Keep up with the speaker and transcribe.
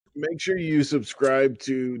make sure you subscribe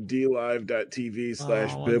to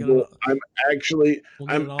dlive.tv/bibble. I'm actually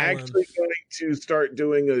going to start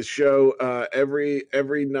doing a show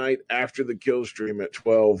every night after the kill stream at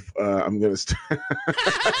 12. I'm going to start.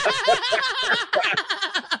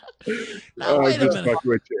 No, wait a minute. Fuck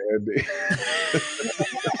with you, Andy.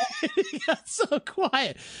 You got so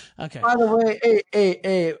quiet. Okay. By the way,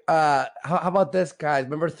 hey, how about this, guys?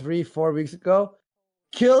 Remember 3-4 weeks ago?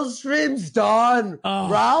 Kill streams done.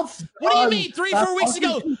 Ralph. What do you mean 3-4 weeks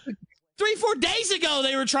ago? 3-4 days ago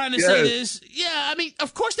they were trying to say this. Yeah, I mean,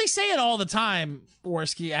 of course they say it all the time,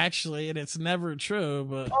 Warski, actually, and it's never true.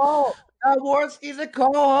 But Warski's a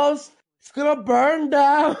co-host. It's gonna burn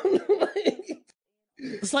down.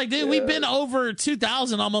 It's like, dude, we've been over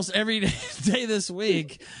 2,000 almost every day this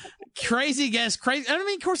week. Crazy guess, crazy. I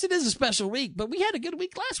mean, of course, it is a special week, but we had a good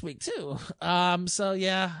week last week too. So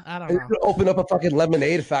yeah, I don't know. Open up a fucking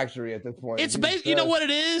lemonade factory at this point. It's basically, you know what it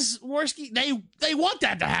is, Warski. They want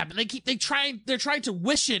that to happen. They're trying to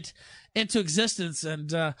wish it into existence,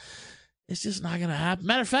 and it's just not gonna happen.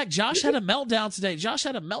 Matter of fact, Josh had a meltdown today. Josh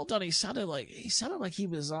had a meltdown. He sounded like he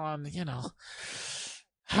was on,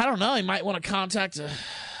 I don't know. He might want to contact a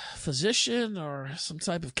physician or some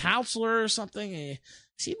type of counselor or something. He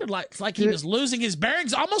seemed like he was losing his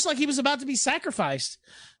bearings, almost like he was about to be sacrificed.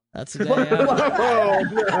 That's the day.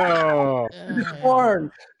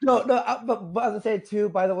 No. But as I say too,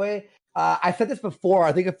 by the way, I said this before,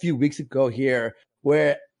 I think a few weeks ago here,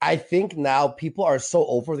 where I think now people are so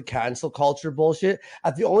over the cancel culture bullshit.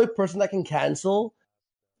 The only person that can cancel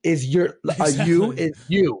is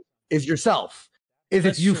is yourself.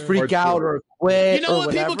 If you freak out or quit. You know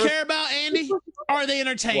what people care about, Andy? Are they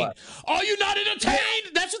entertained? What? Are you not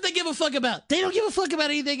entertained? That's what they give a fuck about. They don't give a fuck about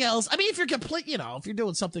anything else. I mean, if you're if you're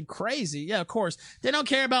doing something crazy, yeah, of course. They don't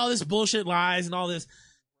care about all this bullshit lies and all this.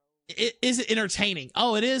 Is it entertaining?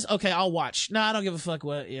 Oh, it is? Okay, I'll watch. No, I don't give a fuck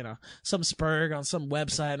what, some spurg on some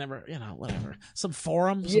website, whatever. Some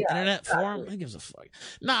forum, some internet forum. Who gives a fuck?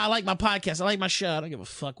 No, I like my podcast. I like my show. I don't give a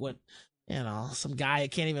fuck what, some guy who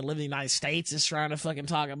can't even live in the United States is trying to fucking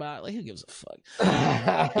talk about. Like, who gives a fuck?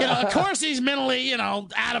 Of course he's mentally,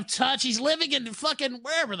 out of touch. He's living in fucking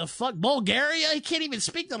wherever the fuck, Bulgaria. He can't even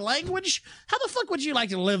speak the language. How the fuck would you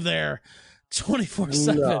like to live there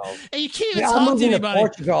 24/7? No. And you can't even talk to anybody.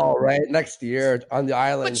 Portugal, right? Next year on the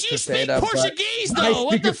island. But you speak Portuguese, though.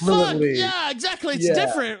 What the fuck? Yeah, exactly. It's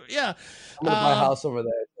different. Yeah. I'm gonna buy a house over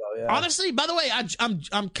there. Yeah. Honestly, by the way, I'm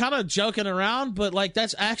kind of joking around, but like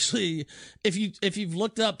that's actually if you've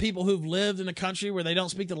looked up people who've lived in a country where they don't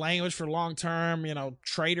speak the language for long term,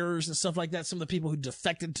 traders and stuff like that, some of the people who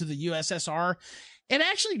defected to the USSR, it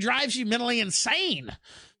actually drives you mentally insane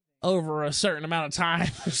over a certain amount of time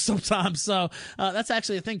sometimes. So that's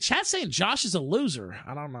actually a thing. Chat's saying Josh is a loser.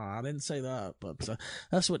 I don't know. I didn't say that, but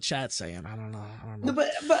that's what chat's saying. I don't know. No,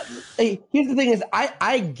 but hey, here's the thing is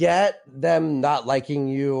I get them not liking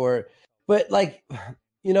you but like,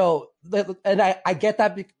 and I get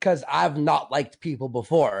that because I've not liked people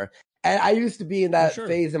before. And I used to be in that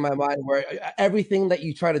phase in my mind where everything that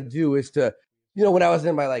you try to do is to, when I was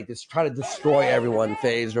in my just try to destroy everyone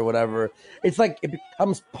phase or whatever, it's like it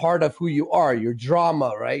becomes part of who you are, your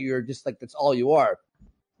drama, right? You're just like, that's all you are.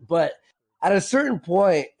 But at a certain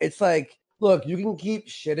point, it's like, look, you can keep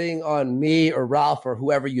shitting on me or Ralph or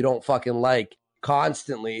whoever you don't fucking like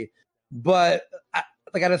constantly. But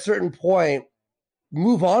at a certain point,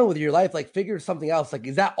 move on with your life, figure something else.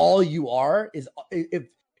 Is that all you are? If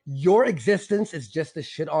your existence is just to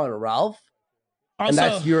shit on Ralph, also, and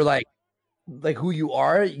that's your who you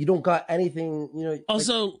are, you don't got anything,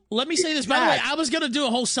 Also, let me say this, by the way, I was going to do a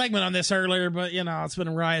whole segment on this earlier, but it's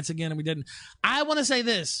been riots again and we didn't. I want to say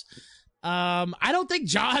this. I don't think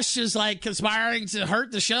Josh is conspiring to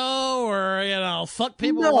hurt the show or, fuck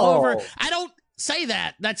people over. I don't say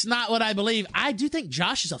that. That's not what I believe. I do think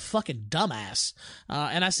Josh is a fucking dumbass.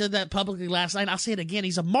 And I said that publicly last night. I'll say it again.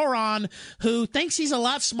 He's a moron who thinks he's a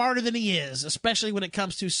lot smarter than he is, especially when it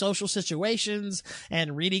comes to social situations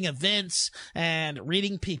and reading events and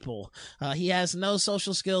reading people. He has no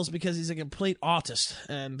social skills because he's a complete autist.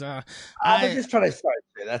 And I'm just trying to start.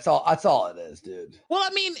 That's all it is, dude. Well, I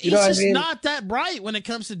mean, he's just not that bright when it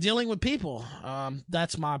comes to dealing with people.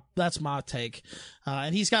 That's my take.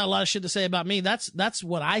 And he's got a lot of shit to say about me. That's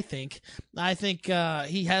what I think. I think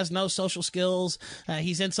he has no social skills.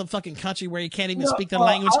 He's in some fucking country where he can't even speak the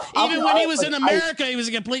language. Even when he was in America, he was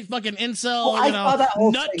a complete fucking incel,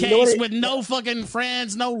 nutcase with no fucking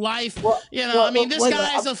friends, no life. I mean, this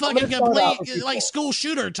guy is a fucking complete school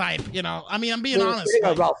shooter type. I mean, I'm being honest.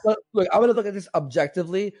 Look, I'm gonna look at this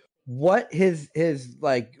objectively. What his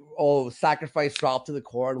sacrifice Ralph to the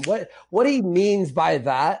core. And what he means by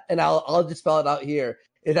that, and I'll just spell it out here,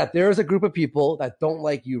 is that there is a group of people that don't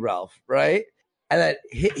like you, Ralph, right? And that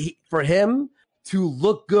for him to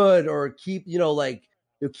look good or keep,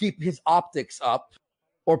 keep his optics up,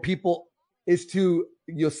 or people is to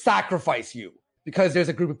sacrifice you. Because there's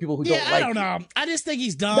a group of people who don't like I don't know. I just think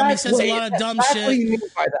he's dumb. He says a lot of dumb shit. What he means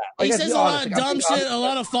by that. He says a lot of dumb shit, a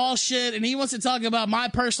lot of false shit, and he wants to talk about my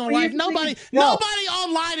personal life. Nobody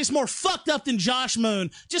online is more fucked up than Josh Moon.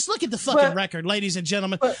 Just look at the fucking record, ladies and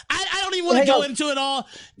gentlemen. I don't even want to go into it all.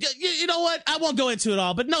 You know what? I won't go into it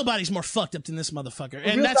all, but nobody's more fucked up than this motherfucker.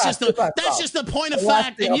 And that's just the point of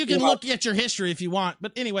fact, and you can look at your history if you want.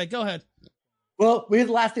 But anyway, go ahead. Well, here's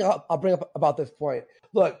the last thing I'll bring up about this point.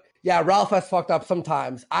 Look, yeah, Ralph has fucked up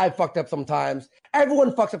sometimes. I've fucked up sometimes.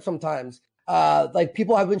 Everyone fucks up sometimes.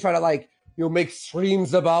 People have been trying to make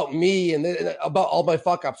streams about me and about all my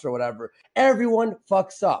fuck ups or whatever. Everyone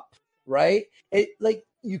fucks up, right?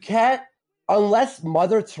 You can't, unless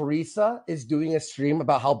Mother Teresa is doing a stream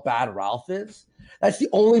about how bad Ralph is. That's the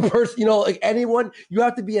only person, anyone. You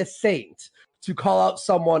have to be a saint to call out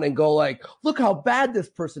someone and go look how bad this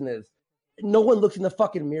person is. No one looks in the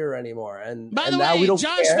fucking mirror anymore. And by the way,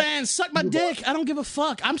 Josh fans, suck my dick. I don't give a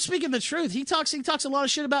fuck. I'm speaking the truth. He talks a lot of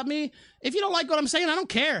shit about me. If you don't like what I'm saying, I don't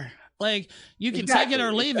care. You can take it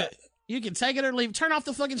or leave it. You can take it or leave it. Turn off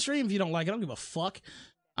the fucking stream if you don't like it. I don't give a fuck.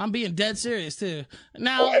 I'm being dead serious too.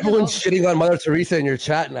 Now everyone's shitting on Mother Teresa in your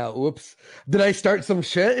chat now. Whoops. Did I start some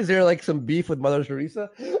shit? Is there some beef with Mother Teresa?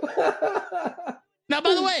 Now,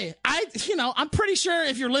 by the way, I'm pretty sure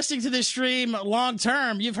if you're listening to this stream long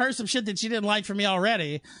term, you've heard some shit that you didn't like from me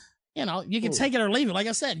already. You can take it or leave it. Like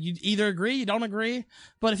I said, you either agree, you don't agree.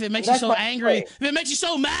 But if it makes you so angry, if it makes you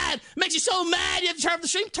so mad, you have to turn off the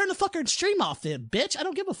stream. Turn the fucking stream off then, bitch. I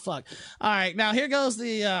don't give a fuck. All right, now here goes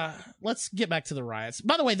let's get back to the riots.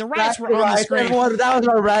 By the way, the riots were on the screen. Everyone, that was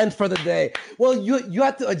our rant for the day. Well, you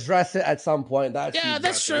had to address it at some point.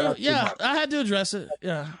 That's true. Yeah, I had to address it.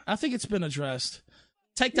 Yeah, I think it's been addressed.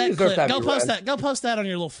 Take that clip. Go post that. Go post that on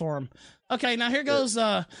your little forum. Okay, now here goes.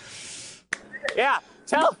 Yeah,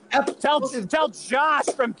 tell Josh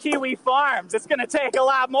from Kiwi Farms it's gonna take a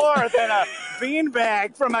lot more than a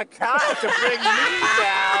beanbag from a cop to bring me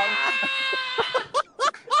down.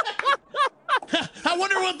 I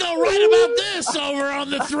wonder what they'll write about this over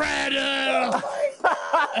on the thread.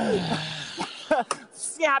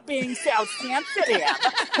 Stop being so sensitive.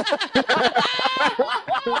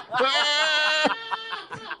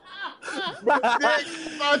 Nick,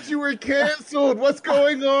 thought you were canceled. What's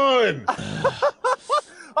going on?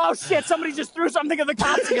 Oh shit, somebody just threw something at the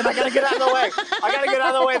cops again. I gotta get out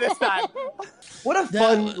of the way this time. What a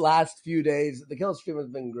fun last few days. The kill stream has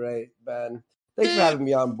been great, Ben. Thanks for having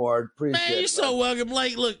me on board. Appreciate it. Man, you're so welcome.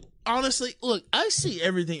 Look, honestly, I see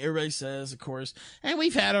everything everybody says, of course. And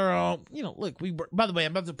we've had our own, by the way,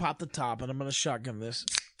 I'm about to pop the top and I'm going to shotgun this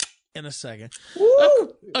in a second.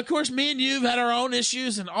 Of course, me and you've had our own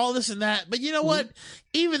issues and all this and that. But you know what?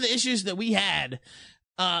 Even the issues that we had,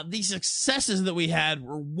 the successes that we had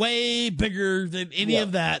were way bigger than any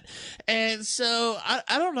of that. And so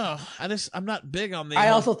I don't know. I'm not big on the I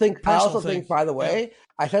also think, by the way,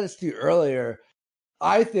 I said this to you earlier.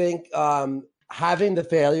 I think having the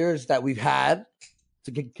failures that we've had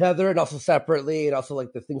to get together and also separately and also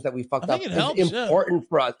the things that we fucked up is important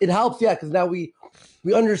for us. It helps, because now we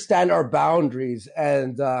understand our boundaries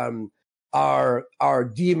and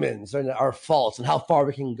our demons and our faults and how far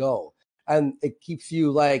we can go. And it keeps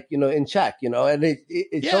you in check, and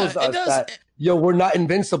it shows us that we're not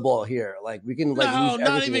invincible here. We can no,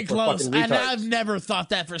 not even close. And I've never thought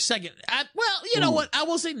that for a second. You know what? I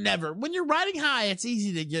will say never. When you're riding high, it's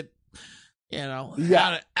easy to get out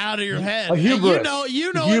of your head. Hubris.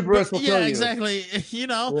 Hubris will kill you. Exactly.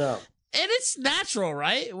 And it's natural,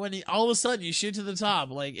 right? When all of a sudden you shoot to the top,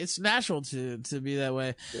 it's natural to be that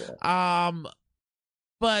way. Yeah.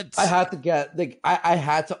 But I had to get I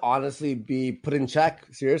had to honestly be put in check.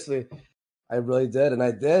 Seriously, I really did, and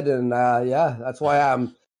I did, and that's why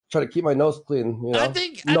I'm trying to keep my nose clean. I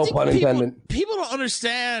think pun intended. People don't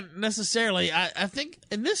understand necessarily. I think,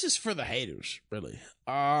 and this is for the haters, really.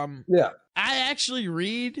 I actually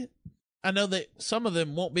read. I know that some of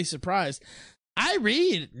them won't be surprised. I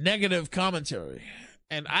read negative commentary,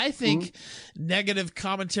 and I think negative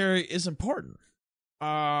commentary is important.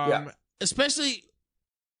 Especially.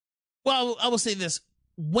 Well, I will say this.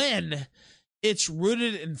 When it's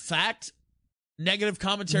rooted in fact, negative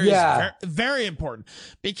commentary is very important,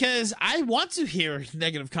 because I want to hear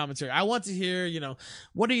negative commentary. I want to hear,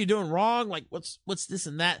 what are you doing wrong? What's this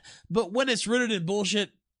and that? But when it's rooted in bullshit,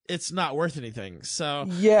 it's not worth anything. So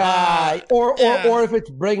or if it's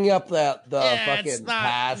bringing up the fucking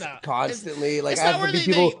past constantly, like I have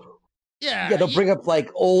people. They'll bring up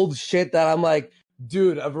like old shit that I'm like,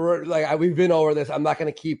 dude, we've been over this. I'm not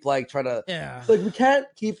gonna keep like trying to. Like we can't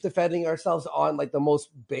keep defending ourselves on like the most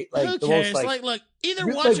who cares? Like look, either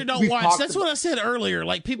watch or don't watch. That's what I said earlier.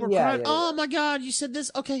 Like people are crying. Oh my god, you said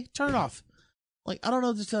this. Okay, turn it off. Like I don't know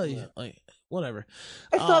what to tell you. Like whatever.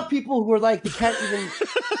 I saw people who are like they can't even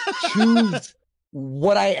choose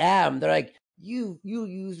what I am. They're like, you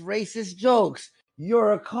use racist jokes.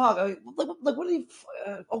 You're a cock. Like what are you?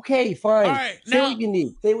 Okay, fine. All right, say what you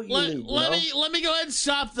need. Say what you need. Let me go ahead and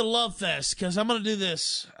stop the love fest because I'm gonna do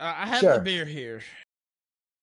this. I have the beer here.